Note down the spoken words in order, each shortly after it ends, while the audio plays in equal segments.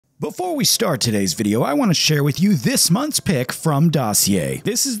Before we start today's video, I want to share with you this month's pick from Dossier.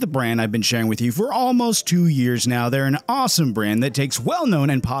 This is the brand I've been sharing with you for almost 2 years now. They're an awesome brand that takes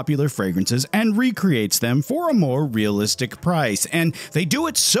well-known and popular fragrances and recreates them for a more realistic price. And they do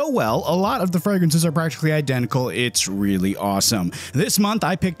it so well, a lot of the fragrances are practically identical. It's really awesome. This month,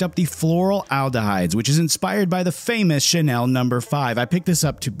 I picked up the Floral Aldehydes, which is inspired by the famous Chanel No. 5. I picked this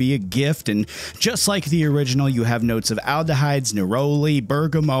up to be a gift, and just like the original, you have notes of aldehydes, neroli,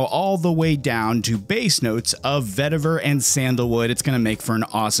 bergamot, all the way down to base notes of vetiver and sandalwood. It's going to make for an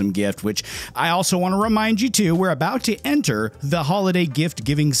awesome gift, which I also want to remind you too, we're about to enter the holiday gift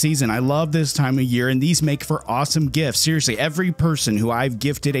giving season. I love this time of year, and these make for awesome gifts. Seriously, every person who I've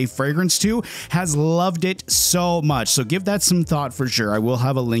gifted a fragrance to has loved it so much. So give that some thought for sure. I will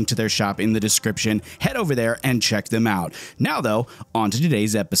have a link to their shop in the description. Head over there and check them out. Now though, on to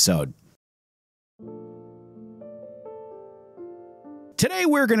today's episode. Today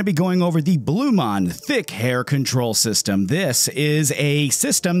we're going to be going over the Blumaan Thick Hair Control System. This is a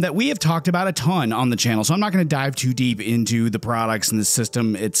system that we have talked about a ton on the channel, so I'm not going to dive too deep into the products and the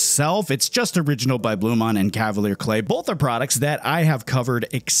system itself. It's just original by Blumaan and Cavalier Clay. Both are products that I have covered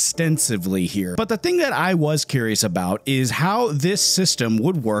extensively here. But the thing that I was curious about is how this system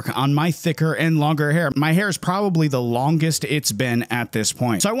would work on my thicker and longer hair. My hair is probably the longest it's been at this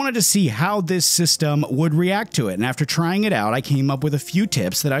point. So I wanted to see how this system would react to it. And after trying it out, I came up with a few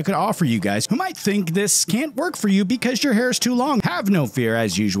tips that I could offer you guys who might think this can't work for you because your hair is too long. Have no fear.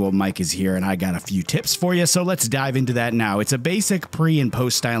 As usual, Mike is here and I got a few tips for you, so let's dive into that now. It's a basic pre and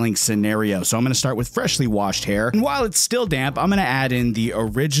post styling scenario, so I'm going to start with freshly washed hair, and while it's still damp, I'm going to add in the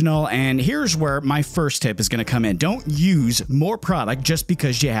original, and here's where my first tip is going to come in. Don't use more product just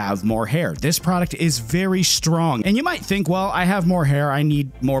because you have more hair. This product is very strong, and you might think, well, I have more hair, I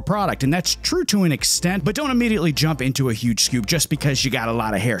need more product, and that's true to an extent, but don't immediately jump into a huge scoop just because you got a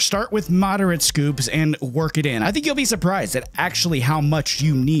lot of hair. Start with moderate scoops and work it in. I think you'll be surprised at actually how much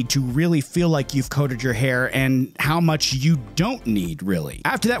you need to really feel like you've coated your hair and how much you don't need, really.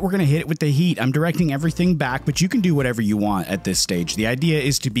 After that, we're going to hit it with the heat. I'm directing everything back, but you can do whatever you want at this stage. The idea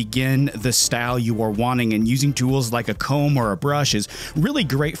is to begin the style you are wanting, and using tools like a comb or a brush is really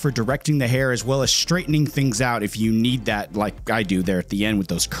great for directing the hair as well as straightening things out if you need that, like I do there at the end with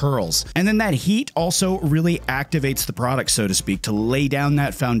those curls. And then that heat also really activates the product, so to speak, to lay down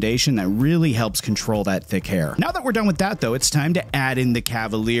that foundation that really helps control that thick hair. Now that we're done with that though, it's time to add in the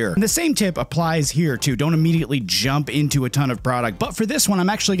Cavalier. And the same tip applies here too. Don't immediately jump into a ton of product, but for this one,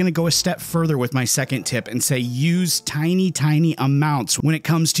 I'm actually going to go a step further with my second tip and say use tiny amounts when it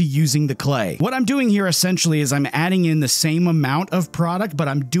comes to using the clay. What I'm doing here essentially is I'm adding in the same amount of product, but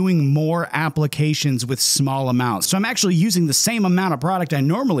I'm doing more applications with small amounts. So I'm actually using the same amount of product I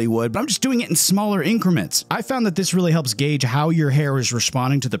normally would, but I'm just doing it in smaller increments. I found that this really helps gauge how your hair is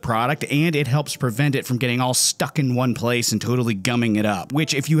responding to the product, and it helps prevent it from getting all stuck in one place and totally gumming it up,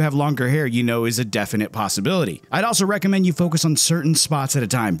 which if you have longer hair, you know is a definite possibility. I'd also recommend you focus on certain spots at a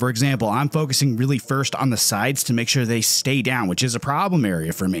time. For example, I'm focusing really first on the sides to make sure they stay down, which is a problem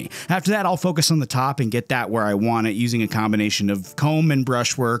area for me. After that, I'll focus on the top and get that where I want it using a combination of comb and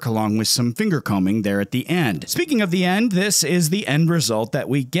brush work along with some finger combing there at the end. Speaking of the end, this is the end result that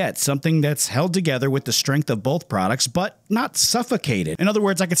we get, something that's held together with the strength of both products, but not suffocated. In other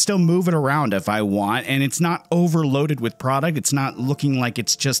words, I could still move it around if I want, and it's not overloaded with product. It's not looking like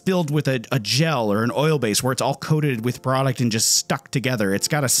it's just filled with a gel or an oil base where it's all coated with product and just stuck together. It's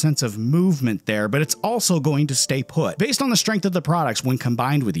got a sense of movement there, but it's also going to stay put based on the strength of the products when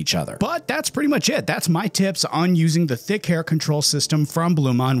combined with each other. But that's pretty much it. That's my tips on using the thick hair control system from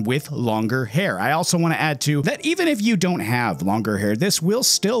Blumaan with longer hair. I also want to add too that even if you don't have longer hair, this will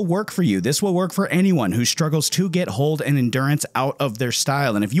still work for you. This will work for anyone who struggles to get hold and endurance out of their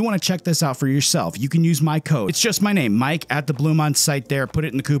style. And if you want to check this out for yourself, you can use my code. It's just my name, Mike, at the Blumaan site there. Put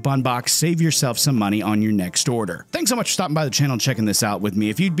it in the coupon box. Save yourself some money on your next order. Thanks so much for stopping by the channel and checking this out with me.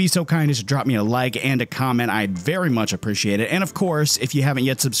 If you'd be so kind as to drop me a like and a comment, I'd very much appreciate it. And of course, if you haven't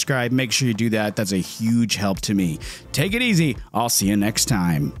yet subscribed, make sure you do that. That's a huge help to me. Take it easy. I'll see you next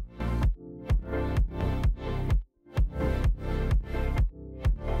time.